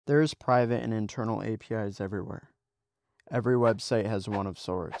There's private and internal APIs everywhere. Every website has one of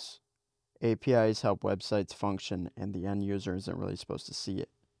sorts. APIs help websites function, and the end user isn't really supposed to see it.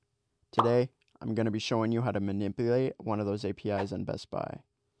 Today, I'm going to be showing you how to manipulate one of those APIs in Best Buy.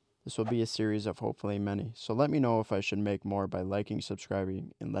 This will be a series of hopefully many, so let me know if I should make more by liking,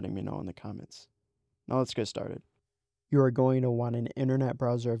 subscribing, and letting me know in the comments. Now let's get started. You are going to want an internet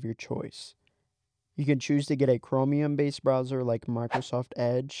browser of your choice. You can choose to get a Chromium-based browser like Microsoft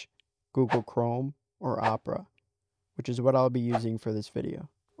Edge, Google Chrome, or Opera, which is what I'll be using for this video.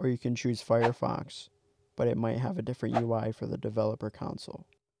 Or you can choose Firefox, but it might have a different UI for the developer console.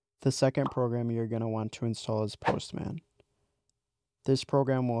 The second program you're going to want to install is Postman. This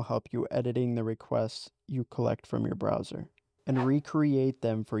program will help you editing the requests you collect from your browser and recreate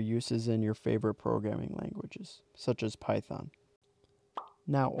them for uses in your favorite programming languages, such as Python.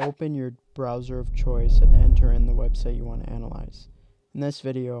 Now open your browser of choice and enter in the website you want to analyze. In this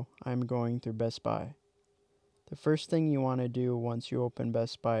video, I'm going through Best Buy. The first thing you want to do once you open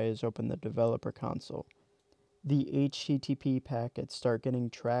Best Buy is open the developer console. The HTTP packets start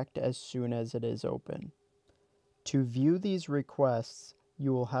getting tracked as soon as it is open. To view these requests,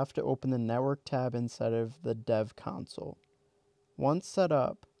 you will have to open the network tab inside of the dev console. Once set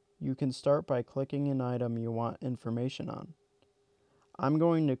up, you can start by clicking an item you want information on. I'm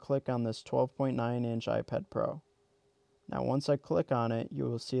going to click on this 12.9-inch iPad Pro. Now once I click on it, you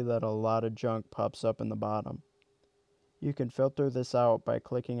will see that a lot of junk pops up in the bottom. You can filter this out by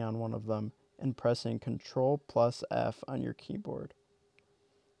clicking on one of them and pressing Ctrl+F on your keyboard.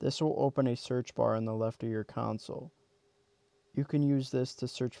 This will open a search bar on the left of your console. You can use this to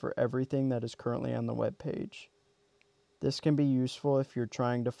search for everything that is currently on the web page. This can be useful if you're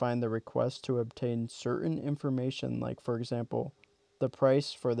trying to find the request to obtain certain information, like for example, the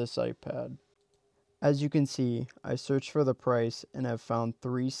price for this iPad. As you can see, I searched for the price and have found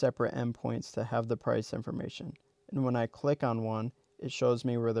 3 separate endpoints to have the price information. And when I click on one, it shows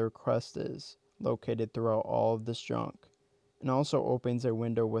me where the request is, located throughout all of this junk, and also opens a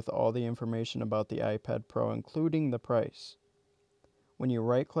window with all the information about the iPad Pro, including the price. When you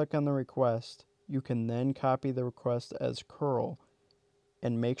right-click on the request, you can then copy the request as curl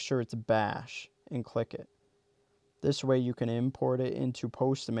and make sure it's bash and click it. This way you can import it into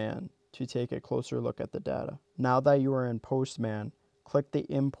Postman to take a closer look at the data. Now that you are in Postman, click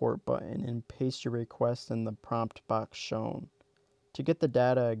the import button and paste your request in the prompt box shown. To get the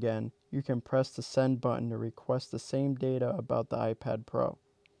data again, you can press the send button to request the same data about the iPad Pro.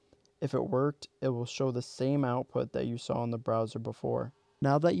 If it worked, it will show the same output that you saw in the browser before.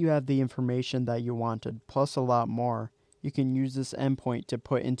 Now that you have the information that you wanted, plus a lot more, you can use this endpoint to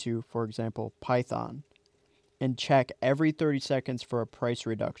put into, for example, Python, and check every 30 seconds for a price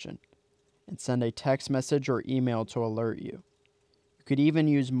reduction, and send a text message or email to alert you. You could even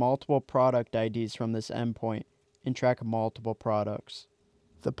use multiple product IDs from this endpoint and track multiple products.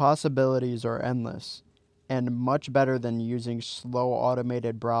 The possibilities are endless, and much better than using slow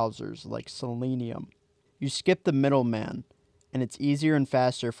automated browsers like Selenium. You skip the middleman, and it's easier and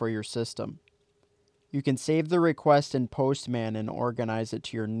faster for your system. You can save the request in Postman and organize it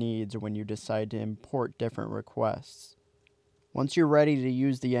to your needs when you decide to import different requests. Once you're ready to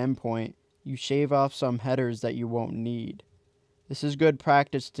use the endpoint, you shave off some headers that you won't need. This is good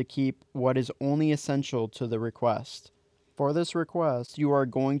practice to keep what is only essential to the request. For this request, you are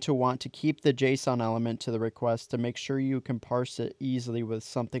going to want to keep the JSON element to the request to make sure you can parse it easily with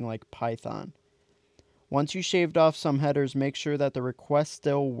something like Python. Once you shaved off some headers, make sure that the request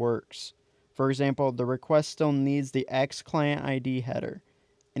still works. For example, the request still needs the xClient ID header.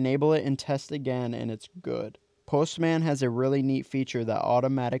 Enable it and test again and it's good. Postman has a really neat feature that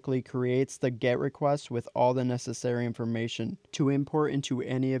automatically creates the GET request with all the necessary information to import into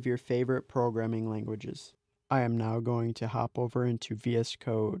any of your favorite programming languages. I am now going to hop over into VS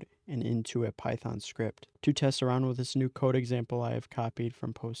Code and into a Python script to test around with this new code example I have copied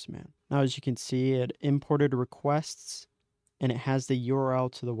from Postman. Now as you can see, it imported requests and it has the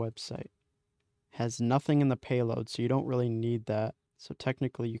URL to the website. It has nothing in the payload, so you don't really need that. So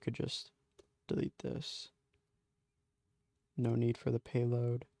technically you could just delete this. No need for the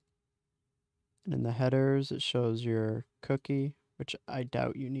payload. And in the headers, it shows your cookie, which I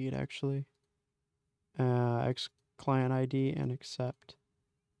doubt you need actually. xClient ID and accept.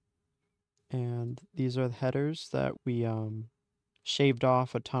 And these are the headers that we shaved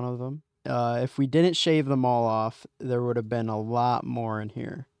off a ton of them. If we didn't shave them all off, there would have been a lot more in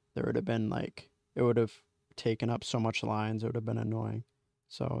here. There would have been like, it would have taken up so much lines, it would have been annoying.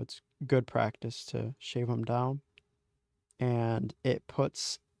 So it's good practice to shave them down. And it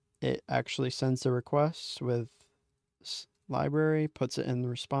actually sends the requests with library, puts it in the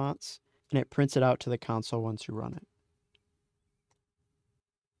response, and it prints it out to the console once you run it.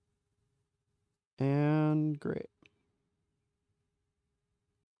 And great.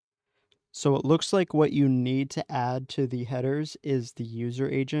 So it looks like what you need to add to the headers is the user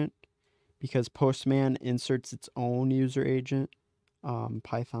agent, because Postman inserts its own user agent.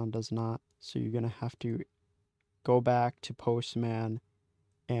 Python does not. So you're going to have to go back to Postman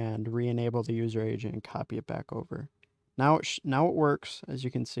and re-enable the user agent and copy it back over. Now it works, as you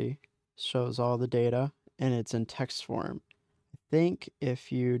can see. Shows all the data, and it's in text form. I think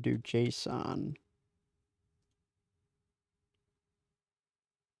if you do JSON,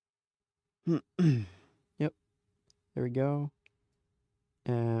 yep, there we go.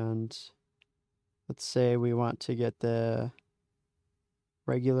 And let's say we want to get the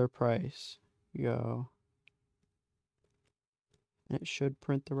regular price. Go. And it should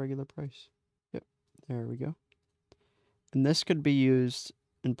print the regular price. Yep, there we go. And this could be used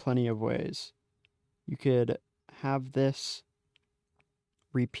in plenty of ways. You could have this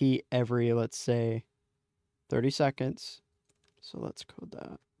repeat every, let's say, 30 seconds. So let's code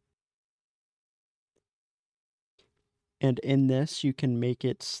that. And in this, you can make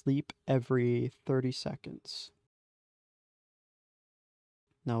it sleep every 30 seconds.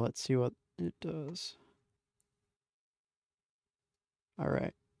 Now let's see what it does. All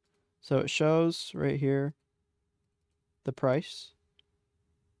right. So it shows right here the price.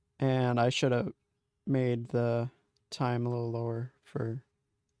 And I should have made the time a little lower for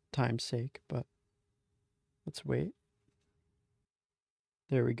time's sake, but let's wait.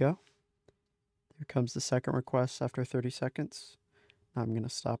 There we go. Here comes the second request after 30 seconds. Now I'm going to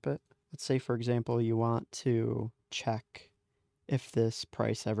stop it. Let's say, for example, you want to check if this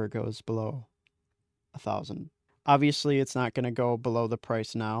price ever goes below 1,000. Obviously, it's not going to go below the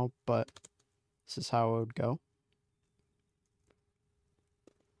price now, but this is how it would go.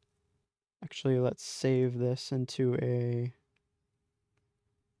 Actually, let's save this into a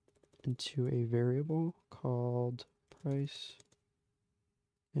variable called price.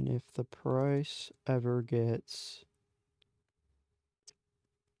 And if the price ever gets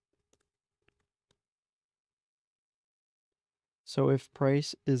if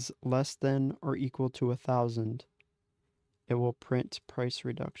price is less than or equal to 1,000, it will print price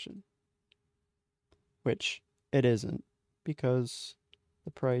reduction, which it isn't, because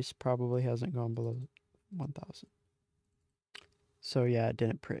the price probably hasn't gone below 1,000. So yeah, it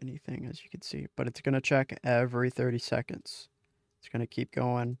didn't print anything, as you can see, but it's going to check every 30 seconds. It's going to keep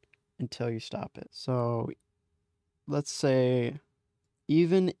going until you stop it. So let's say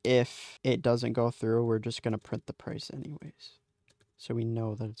even if it doesn't go through, we're just going to print the price anyways, so we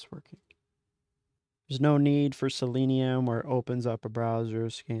know that it's working. There's no need for Selenium, where it opens up a browser,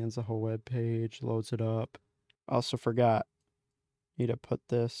 scans the whole web page, loads it up. Also forgot, need to put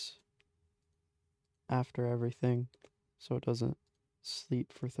this after everything so it doesn't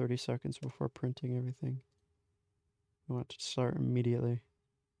sleep for 30 seconds before printing everything. We want to start immediately.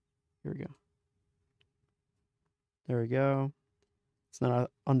 Here we go. There we go. It's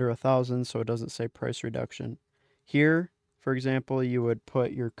not under 1,000, so it doesn't say price reduction. Here, for example, you would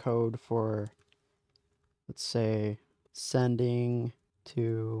put your code for, let's say, sending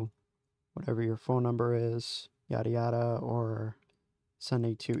to whatever your phone number is, yada yada, or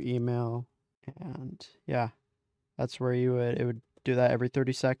sending to email. And yeah, that's where it would do that every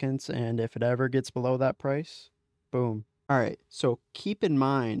 30 seconds. And if it ever gets below that price, boom. All right, so keep in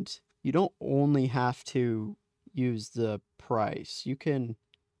mind, you don't only have to use the price. You can,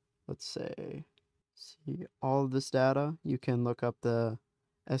 let's say, see all of this data. You can look up the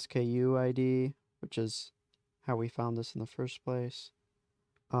SKU ID, which is how we found this in the first place.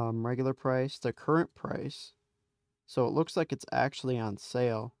 Regular price, the current price. So it looks like it's actually on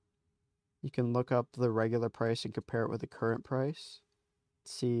sale. You can look up the regular price and compare it with the current price.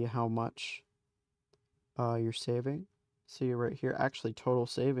 See how much you're saving. See right here, actually total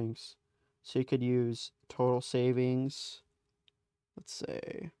savings. So you could use total savings. Let's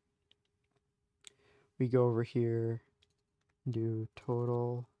say we go over here and do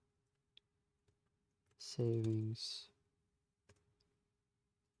total savings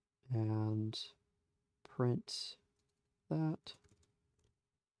and print that.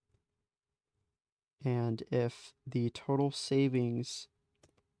 And if the total savings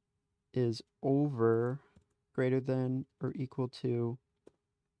is over, greater than or equal to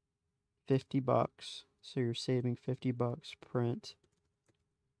 $50, so you're saving $50, print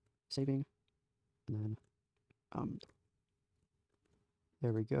saving, and then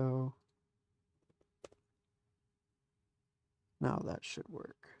there we go. Now that should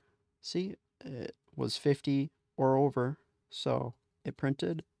work. See, it was 50 or over, So it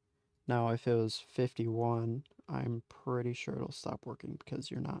printed. Now if it was 51, I'm pretty sure it'll stop working because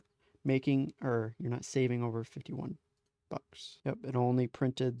you're not saving over 51 bucks. Yep, it only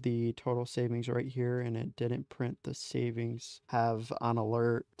printed the total savings right here, and it didn't print the savings. Have on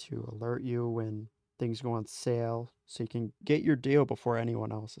alert to alert you when things go on sale so you can get your deal before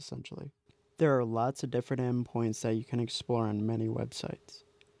anyone else, essentially. There are lots of different endpoints that you can explore on many websites.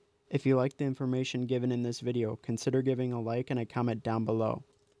 If you like the information given in this video, consider giving a like and a comment down below.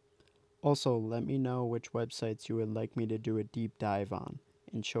 Also, let me know which websites you would like me to do a deep dive on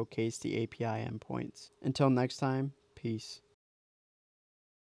and showcase the API endpoints. Until next time, peace.